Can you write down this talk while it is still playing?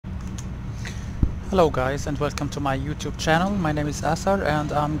Hello guys and welcome to my YouTube channel. My name is Asar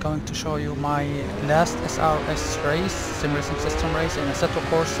and I'm going to show you my last SRS race, sim racing system race in Assetto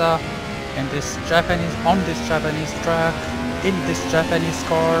Corsa on this Japanese track, in this Japanese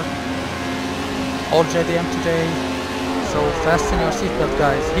car, all JDM today. So fasten your seatbelt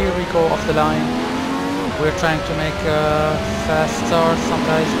guys, here we go off the line. We're trying to make a fast start. Some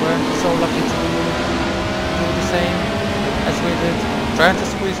guys weren't so lucky to do the same as we did. Trying to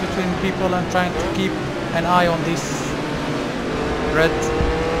squeeze between people and trying to keep an eye on this red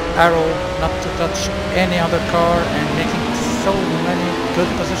arrow not to touch any other car and making so many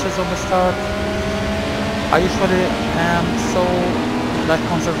good positions on the start. I usually am so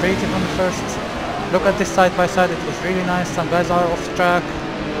conservative on the first. Look at this side by side, it was really nice. Some guys are off track.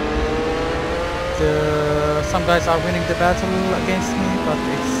 Some guys are winning the battle against me, but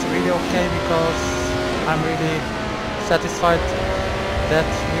it's really okay because I'm really satisfied that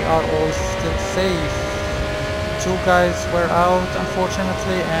we are all still safe. Two guys were out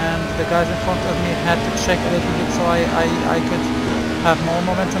unfortunately, and the guys in front of me had to check a little bit so I could have more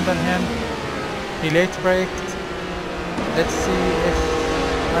momentum than him. He late braked. Let's see if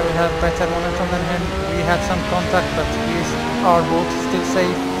I will have better momentum than him. We had some contact, but we are both still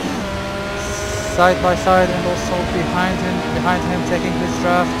safe. Side by side and also behind him taking this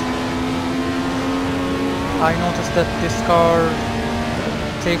draft. I noticed that this car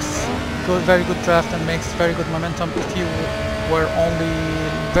takes very good draft and makes very good momentum if you were only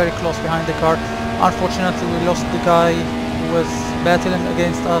very close behind the car. Unfortunately we lost the guy who was battling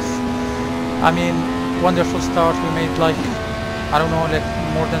against us. I mean, wonderful start. We made I don't know,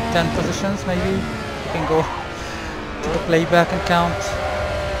 more than 10 positions maybe. You can go to the playback and count.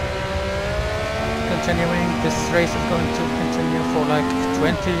 Continuing, this race is going to continue for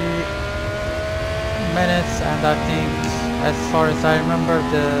 20 minutes, and I think, as far as I remember,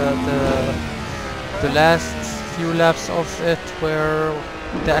 the last few laps of it where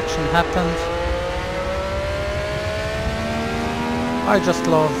the action happened. I just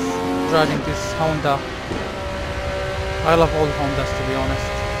love driving this Honda. I love all Hondas, to be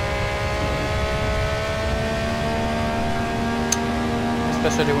honest.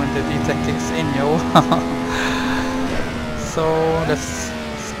 Especially when the VTEC kicks in, yo. So let's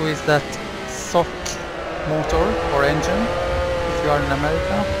squeeze that SOC motor or engine if you are in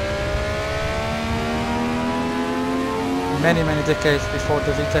America. Many decades before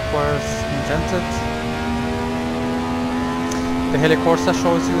the VTEC was invented. The Helicorsa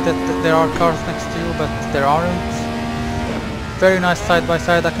shows you that there are cars next to you, but there aren't. Very nice side by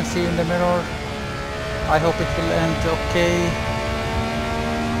side, I can see in the mirror. I hope it will end okay.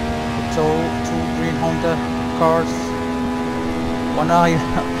 So two green Honda cars, one eye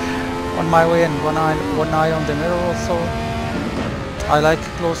on my way and one eye on the mirror also. I like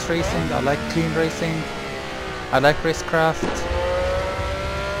close racing, I like clean racing, I like racecraft.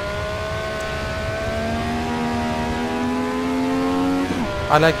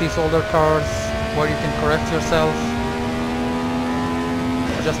 I like these older cars where you can correct yourself.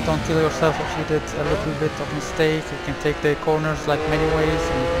 Just don't kill yourself if you did a little bit of mistake. You can take the corners many ways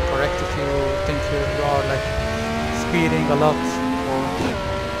and you can correct if you think you are speeding a lot.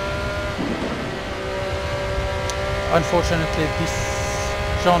 Unfortunately, this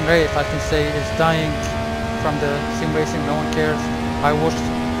genre, if I can say, is dying from the sim racing. No one cares. I watched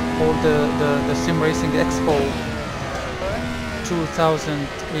all the sim racing expo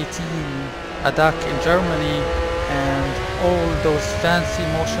 2018 ADAC in Germany, and all those fancy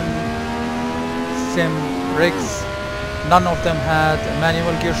motion sim rigs, none of them had a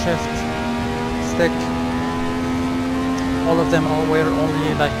manual gear shift stick. All of them were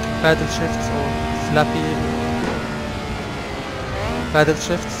only paddle shifts or flappy paddle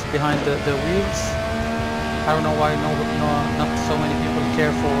shifts behind the wheels. I don't know why not so many people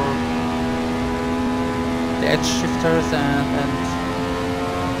care for the edge shifters, and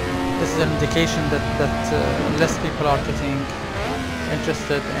this is an indication that less people are getting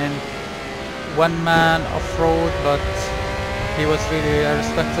interested in one man off-road, but he was really a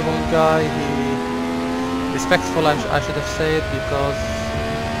respectable guy. Respectful, I should have said, because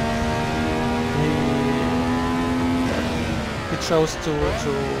he chose to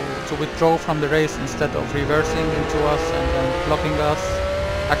withdraw from the race instead of reversing into us and blocking us.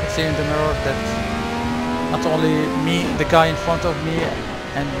 I can see in the mirror that not only me, the guy in front of me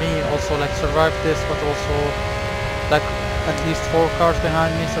and me also survived this, but also at least 4 cars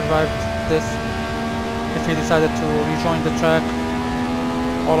behind me survived this. If he decided to rejoin the track,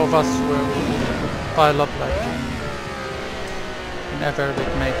 all of us will pile up in a very big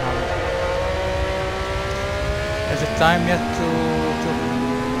mayhem. Is it time yet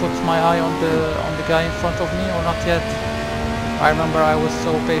to put my eye on the guy in front of me or not yet. I remember I was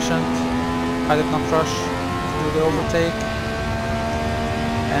so patient. I did not rush to do the overtake.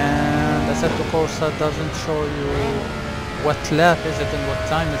 And Assetto Corsa doesn't show you what lap is it and what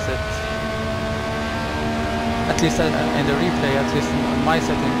time is it. At least in the replay, at least in my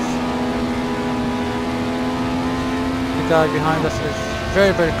settings. The guy behind us is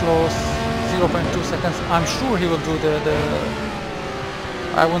very close, 0.2 seconds. I'm sure he will do the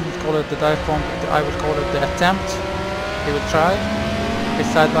I wouldn't call it the dive bomb, I would call it the attempt. He will try. He's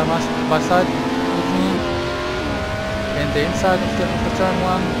side by side with me in the inside of the turn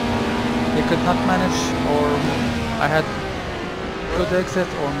 1. He could not manage, or I had good exit,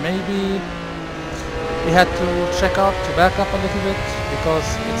 or maybe he had to check up, to back up a little bit, because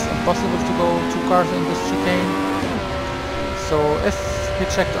it's impossible to go 2 cars in this chicane. So if he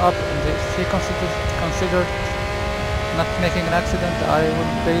checked up and if he considered not making an accident, I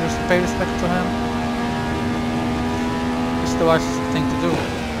would pay respect to him. It's the wise thing to do.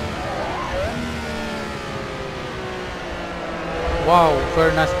 Wow,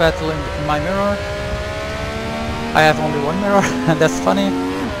 very nice battle in my mirror. I have only one mirror and that's funny.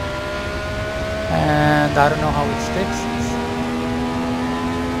 And I don't know how it's fixed.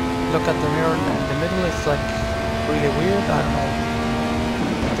 Look at the mirror in the middle, it's like really weird. I don't know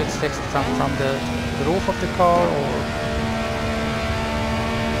if it's fixed from the roof of the car or...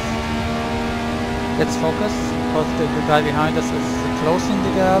 Let's focus, because the guy behind us is closing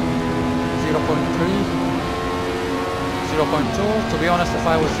the gap. 0.3. 0.2. To be honest, if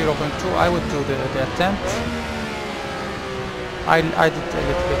I was 0.2, I would do the attempt. I did a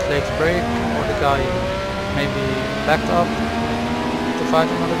little bit late brake, or the guy maybe backed up to fight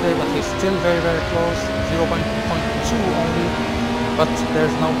another day, but he's still very close. 0.2 only, but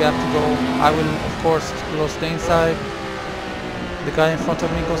there's no gap to go. I will of course close the inside. The guy in front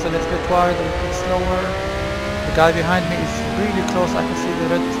of me goes a little bit wide, a little bit slower. The guy behind me is really close. I can see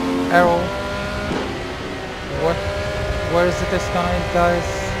the red arrow. Where is this guy, guys?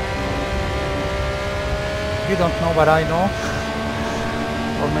 You don't know, but I know.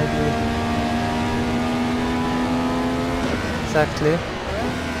 Or maybe... Exactly.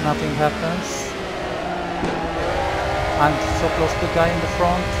 Nothing happens. I'm so close to the guy in the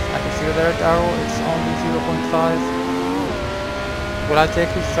front. I can see the red arrow. It's only 0.5. Will I take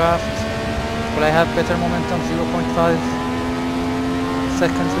his draft? Will I have better momentum? 0.5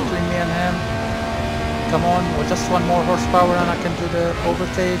 seconds between me and him. Come on, with just one more horsepower and I can do the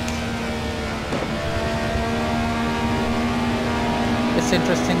overtake. It's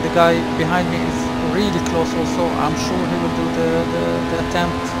interesting, the guy behind me is really close also. I'm sure he will do the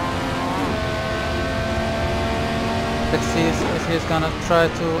attempt. Let's see if he's gonna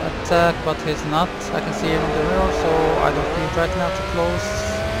try to attack, but he's not. I can see him in the mirror, so I don't need right now to close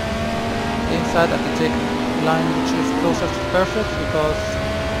the inside. I can take a line which is closer to perfect, because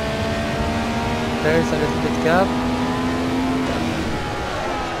there is a little bit gap.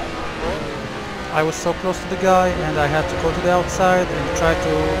 I was so close to the guy and I had to go to the outside and try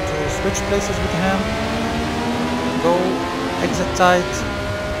to switch places with him. Go exit tight.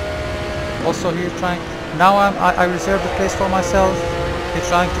 Also here trying... Now I reserve the place for myself. He's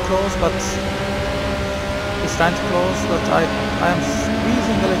trying to close, but he's trying to close, but I am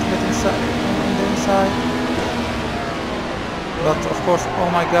squeezing a little bit inside, on the inside. But of course, oh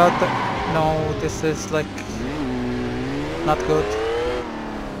my god, no, this is like not good.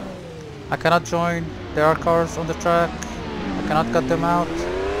 I cannot join. There are cars on the track. I cannot cut them out.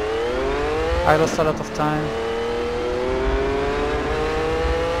 I lost a lot of time.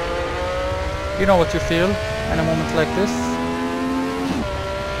 You know what you feel in a moment like this.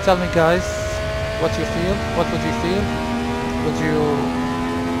 Tell me, guys, what you feel. What would you feel? Would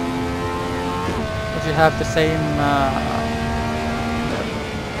you have the same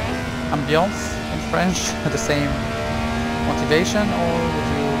ambiance in French, the same motivation, or would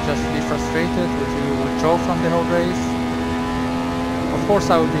you just be frustrated? Would you withdraw from the whole race? Of course,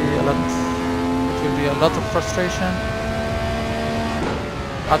 it will be a lot of frustration.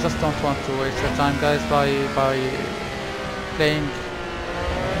 I just don't want to waste your time, guys, by playing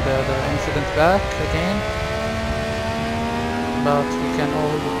the incident back again. But we can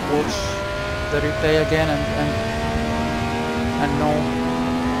all watch the replay again and know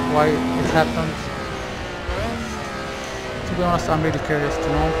why it happened. To be honest, I'm really curious to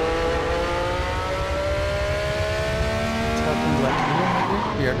know. It happened like here, maybe?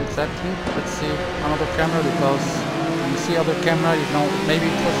 Here, exactly. Let's see another camera, because when you see other camera, you know, maybe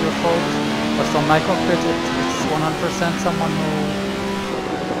it was your fault. But from my cockpit, it's 100% someone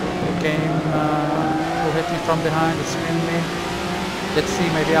who came, who hit me from behind, who screamed me. Let's see,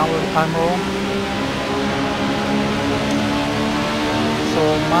 maybe I'm wrong. So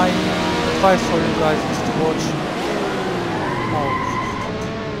my advice for you guys is to watch. Oh,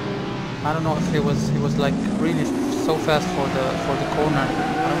 I don't know if he was like really so fast for the corner.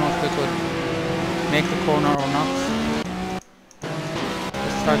 I don't know if it would make the corner or not.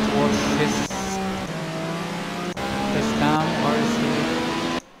 Let's try to watch his cam. Where is he?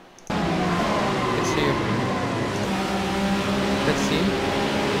 It's here. Let's see.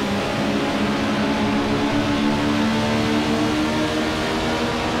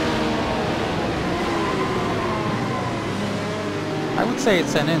 I would say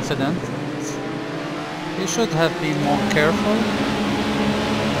it's an incident. You should have been more careful.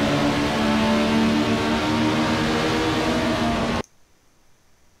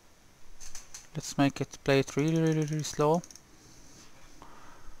 Let's make it play it really slow.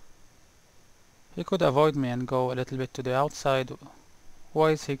 He could avoid me and go a little bit to the outside.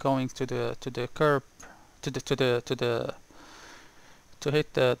 Why is he going to the curb, to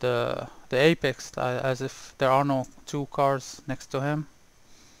hit the apex, as if there are no two cars next to him?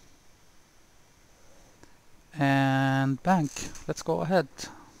 And bank. Let's go ahead.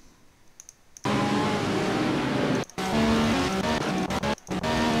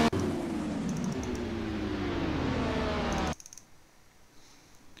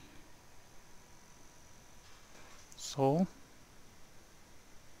 So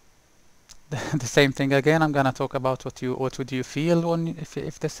the same thing again. I'm gonna talk about what would you feel when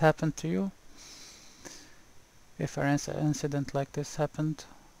if this happened to you, if an incident like this happened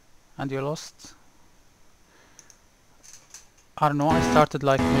and you lost. I don't know, I started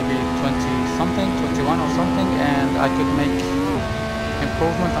like maybe 20 something, 21 or something, and I could make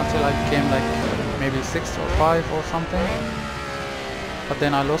improvement until I became like maybe 6 or 5 or something, but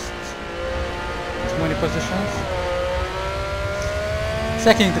then I lost too many positions.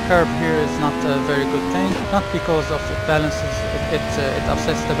 Secking the curb here is not a very good thing, not because of it balances, it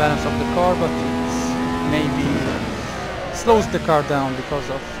upsets the balance of the car, but it maybe slows the car down because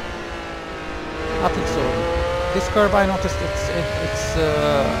of, I think so. This curb, I noticed it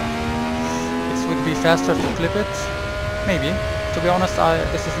would be faster to flip it, maybe. To be honest,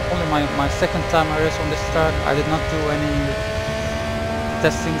 this is only my second time I race on this track. I did not do any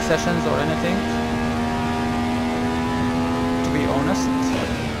testing sessions or anything, to be honest.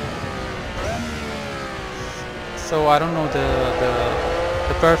 So I don't know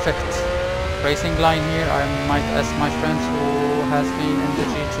the perfect racing line here. I might ask my friends who has been in the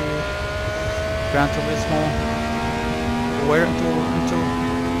GT Gran Turismo, who were into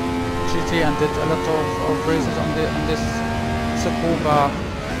GT and did a lot of races on this Tsukuba,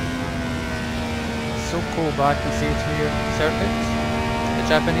 I can see it here, circuit, the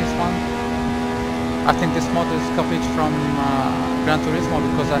Japanese one. I think this mod is copied from Gran Turismo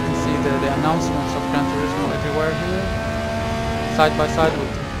because I can see the announcements of Gran Turismo everywhere here, side by side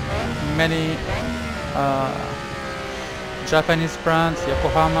with many Japanese brands,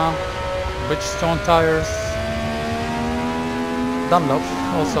 Yokohama, Bridgestone tires, Dunlop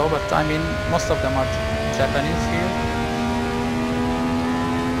also, but I mean most of them are Japanese here.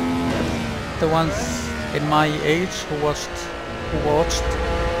 The ones in my age who watched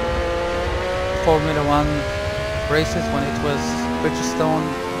Formula 1 races when it was Bridgestone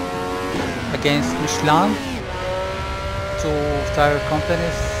against Michelin, two tire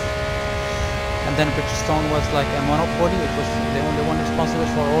companies, and then Bridgestone was like a monopoly. It was the only one responsible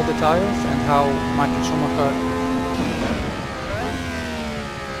for all the tires, and how Michael Schumacher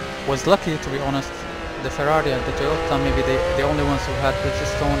was lucky, to be honest. The Ferrari and the Toyota, maybe the only ones who had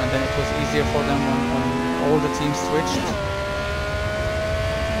Bridgestone, and then it was easier for them when all the teams switched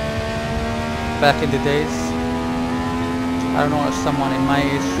back in the days. I don't know if someone in my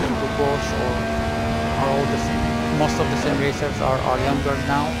age would watch, or are all the same. Most of the same racers are younger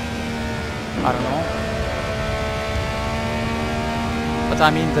now. I don't know. But I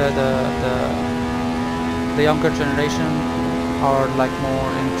mean the younger generation are like more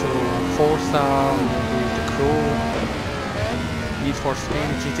into Forza, maybe the Crew, Need for Speed,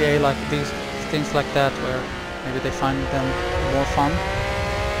 GTA, like these things like that, where maybe they find them more fun,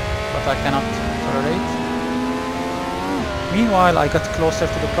 but I cannot tolerate. Meanwhile, I got closer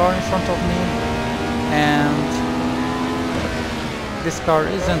to the car in front of me, and this car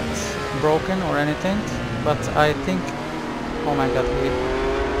isn't broken or anything, but I think, oh my god,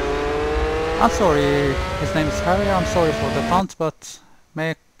 I'm sorry, his name is Harry, I'm sorry for the punt, but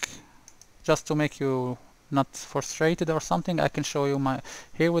just to make you not frustrated or something, I can show you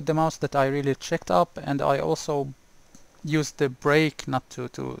here with the mouse that I really checked up, and I also used the brake not to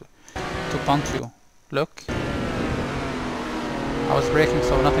punt you. Look, I was braking,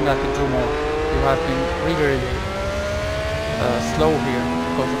 so nothing I could do more. You have been really slow here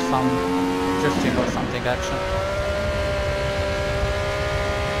because of some drifting or something action.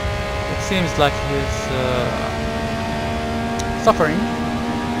 It seems like he's suffering,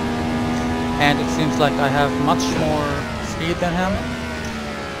 and it seems like I have much more speed than him,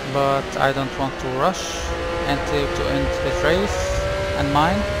 but I don't want to rush and to end his race and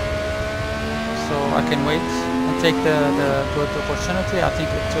mine, so I can wait and take the good opportunity. I think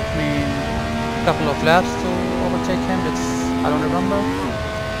it took me a couple of laps to overtake him. I don't remember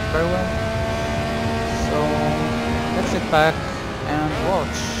very well, so let's sit back and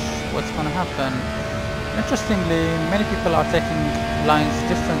watch what's gonna happen. Interestingly, many people are taking lines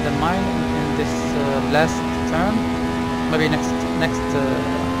different than mine in this last turn. Maybe next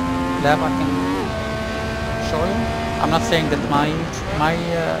lap I can show you. I'm not saying that my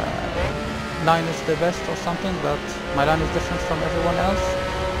line is the best or something, but my line is different from everyone else,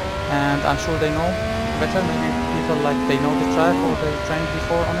 and I'm sure they know better. Maybe people like they know the track or they trained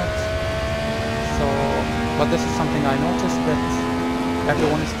before on it. So, but this is something I noticed, that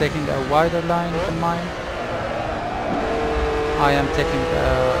everyone is taking a wider line than mine. I am taking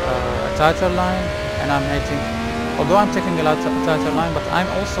a tighter line, and I'm hitting, although I'm taking a tighter line, but I'm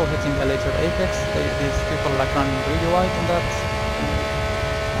also hitting a later apex. These people like running really wide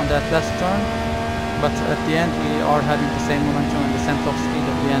on that last turn, but at the end we are having the same momentum and the same top speed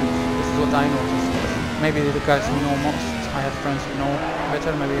at the end. This is what I noticed. Maybe the guys who know most, I have friends who know better,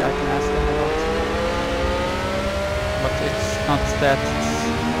 maybe I can ask them about it. But it's not that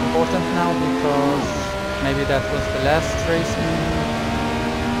important now, because maybe that was the last race in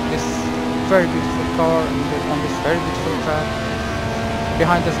this very beautiful car and on this very beautiful track.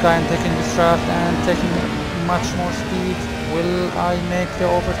 Behind this guy I'm taking this draft and taking much more speed. Will I make the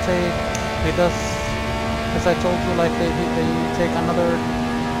overtake? He does, as I told you, like they take another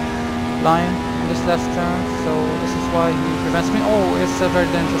line in this last turn, so this is why he prevents me. Oh, it's a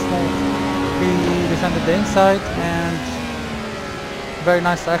very dangerous move. He defended the inside and very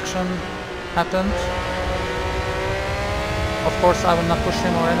nice action happened. Of course I will not push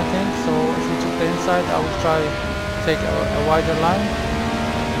him or anything, so if he took the inside I will try to take a wider line,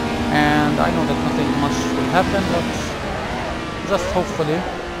 and I know that nothing much will happen, but just hopefully.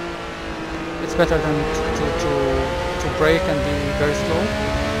 It's better than to brake and be very slow.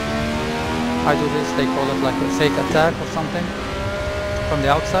 I do this, they call it like a fake attack or something from the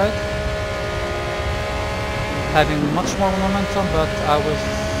outside, having much more momentum, but I was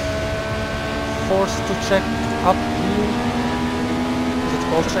forced to check up here. Is it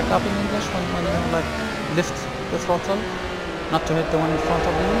called check up in English? When you like lift the throttle, not to hit the one in front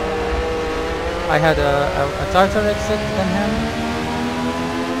of you. I had a tighter exit than him,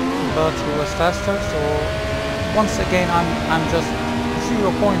 but he was faster, so once again I'm just 0.2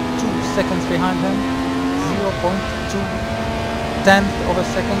 seconds behind him, 0.2 tenth of a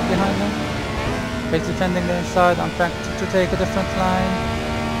second behind him. He's defending the inside, I'm trying to take a different line.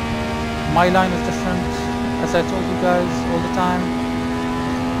 My line is different, as I told you guys all the time.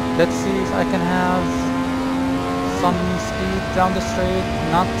 Let's see if I can have some speed down the straight.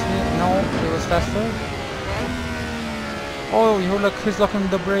 Not here, no, he was faster. Oh, he's locking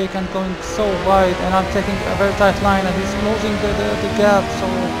the brake and going so wide, and I'm taking a very tight line and he's closing the gap, so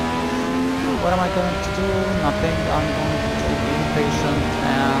what am I going to do? Nothing. I'm going to be patient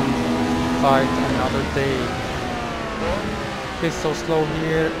and fight another day. He's so slow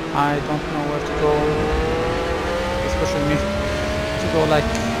here, I don't know where to go. He's pushing me to go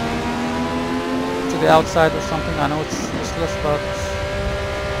like to the outside or something. I know it's useless, but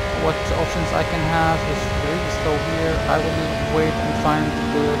what options I can have is really slow here. I will wait and find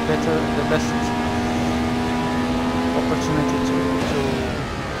the best opportunity to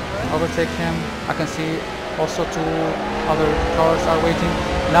overtake him. I can see also two other cars are waiting.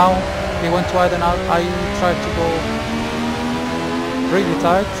 Now he went wide and I tried to go really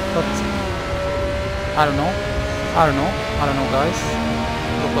tight, but I don't know guys.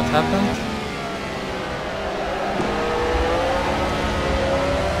 Look what happened.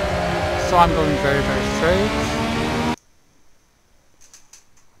 So I'm going very straight.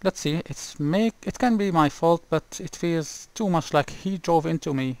 Let's see, it can be my fault, but it feels too much like he drove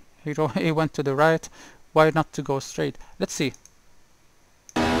into me. He went to the right. Why not to go straight? Let's see.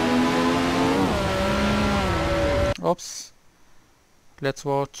 Oops. Let's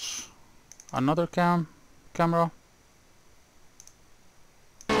watch another camera.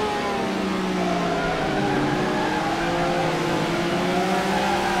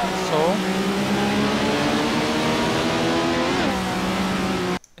 So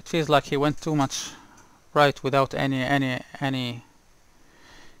it feels like he went too much right without any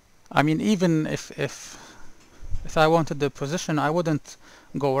I mean, even if I wanted the position, I wouldn't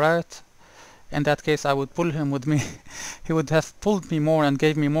go right. In that case, I would pull him with me. He would have pulled me more and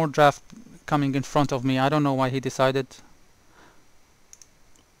gave me more draft coming in front of me. I don't know why he decided.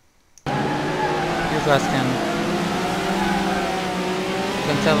 You guys can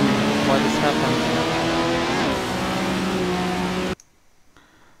tell me why this happened.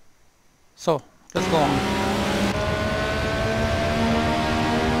 So let's go on.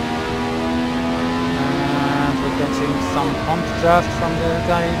 And we're getting some pumped draft from the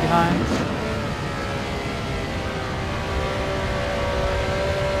guy behind.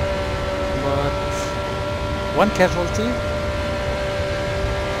 But one casualty.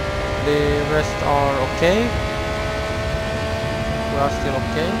 The rest are okay. We are still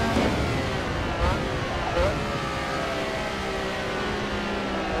okay.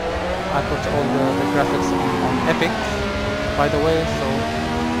 I put all the graphics on Epic, by the way, so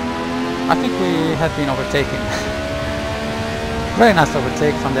I think we have been overtaken. Very nice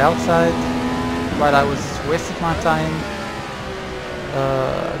overtake from the outside, while I was wasting my time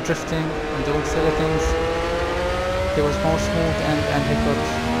drifting and doing silly things. He was more smooth and he could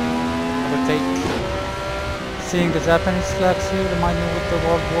overtake. Seeing the Japanese flags here remind me with the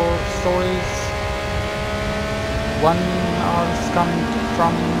World War stories. One is coming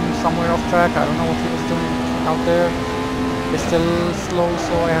from somewhere off track. I don't know what he was doing out there. It's still slow,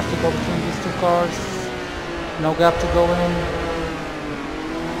 so I have to go between these two cars. No gap to go in.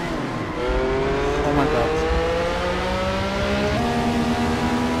 Oh my god.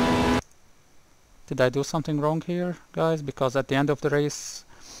 Did I do something wrong here, guys? Because at the end of the race,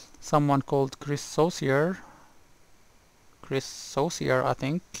 someone called Chris Saucier, I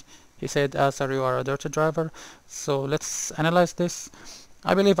think, he said, "Asar, you are a dirty driver." So let's analyze this.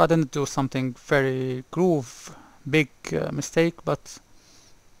 I believe I didn't do something very big mistake, but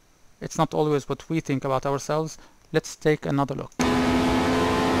it's not always what we think about ourselves. Let's take another look.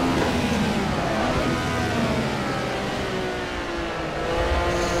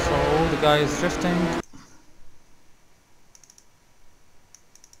 So the guy is drifting.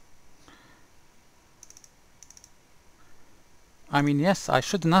 I mean, yes, I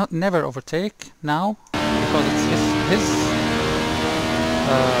should never overtake now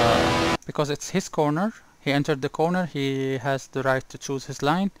because it's his corner. He entered the corner. He has the right to choose his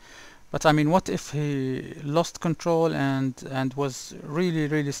line. But I mean, what if he lost control and was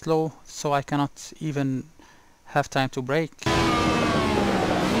really slow, so I cannot even have time to brake? He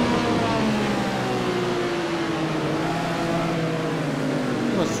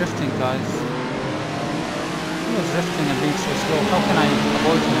was drifting, guys. He was drifting and being so slow. How can I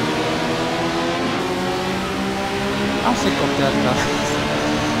avoid him? I'm sick of that, guys.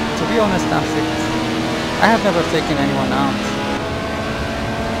 To be honest, I'm sick. I have never taken anyone out.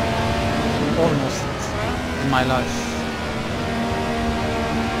 Almost in my life.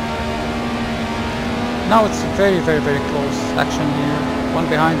 Now it's very close action here. One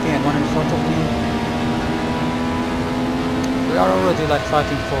behind me and one in front of me. We are already like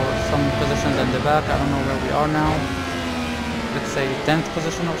fighting for some positions at the back. I don't know where we are now. Let's say 10th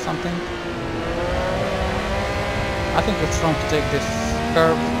position or something. I think it's wrong to take this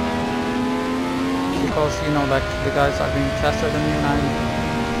curve because, you know, like the guys are being faster than me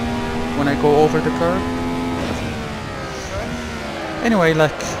when I go over the curve. Anyway,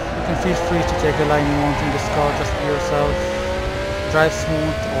 like, you can feel free to take the line you want in this car. Just be yourself. Drive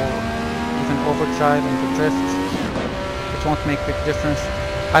smooth or even overdrive into drift. It won't make big difference.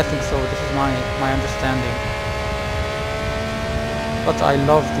 I think so. This is my understanding. But I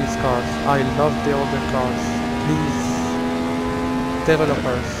love these cars. I love the older cars. Please,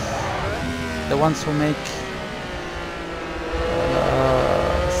 developers, the ones who make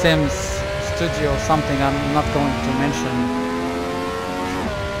Sims Studio or something I'm not going to mention.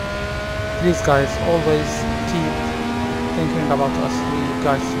 Please, guys, always keep thinking about us. We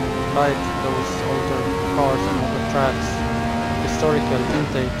guys who like those older cars and older tracks. Historical,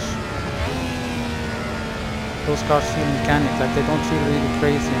 vintage. Those cars feel mechanic, like they don't feel really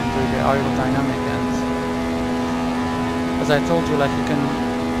crazy and really aerodynamic, and as I told you, like you can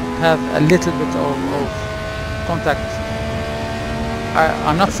have a little bit of contact.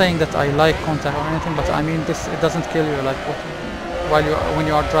 I'm not saying that I like contact or anything, but I mean this, it doesn't kill you. Like when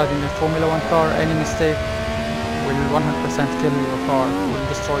you are driving a Formula 1 car, any mistake will 100% kill your car, will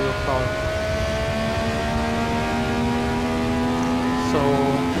destroy your car. So,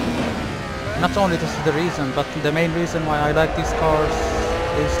 not only this is the reason, but the main reason why I like these cars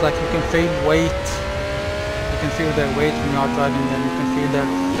is like you can feel weight. You can feel their weight when you are driving them. You can feel their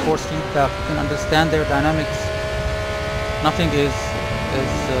force feedback. You can understand their dynamics. Nothing is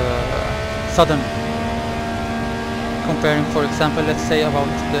sudden. Comparing, for example, let's say about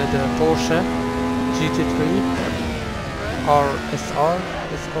the Porsche GT3 or SR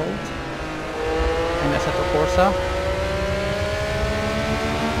is called in Assetto Corsa.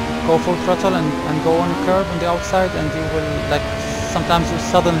 Go full throttle and go on a curve on the outside, and you will, like, sometimes you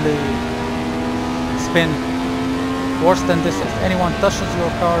suddenly spin. Worse than this, if anyone touches your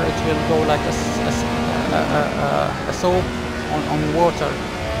car, it will go like a soap on water,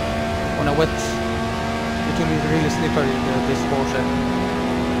 on a wet. It will be really slippery, this Porsche.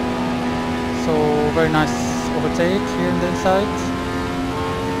 So very nice overtake here in the inside.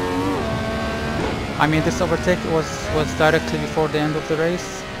 I mean, this overtake was directly before the end of the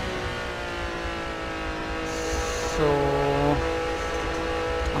race. So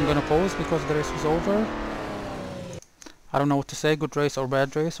I'm gonna pause because the race was over. I don't know what to say, good race or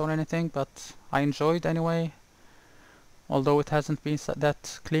bad race or anything, but I enjoyed anyway, although it hasn't been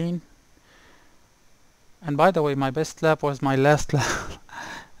that clean. And by the way, my best lap was my last lap.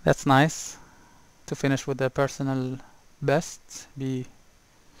 That's nice to finish with the personal best,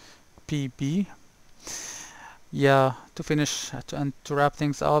 PB. Yeah, to finish and to wrap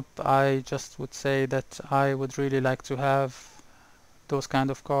things up, I just would say that I would really like to have those kind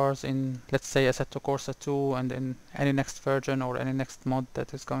of cars in, let's say, Assetto Corsa 2 and in any next version or any next mod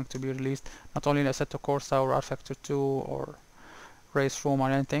that is going to be released. Not only in Assetto Corsa or rFactor 2 or Race Room or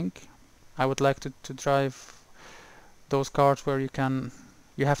anything. I would like to drive those cars where you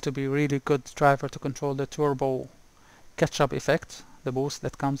have to be really good driver to control the turbo catch-up effect, the boost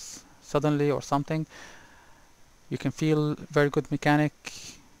that comes suddenly or something. You can feel very good mechanic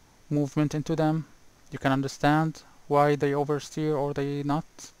movement into them. You can understand why they oversteer or they not.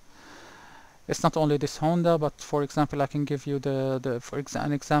 It's not only this Honda, but for example, I can give you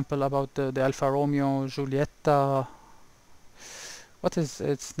an example about the Alfa Romeo Giulietta. What is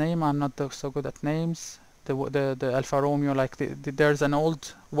its name? I'm not so good at names. The Alfa Romeo, like there's an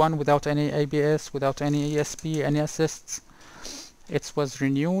old one without any ABS, without any ESP, any assists. It was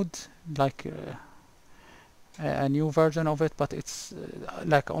renewed, like a new version of it, but it's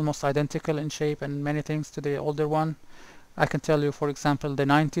like almost identical in shape and many things to the older one. I can tell you, for example, the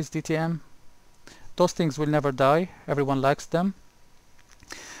 90s DTM. Those things will never die. Everyone likes them.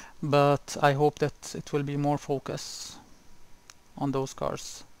 But I hope that it will be more focus on those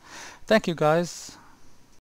cars. Thank you guys.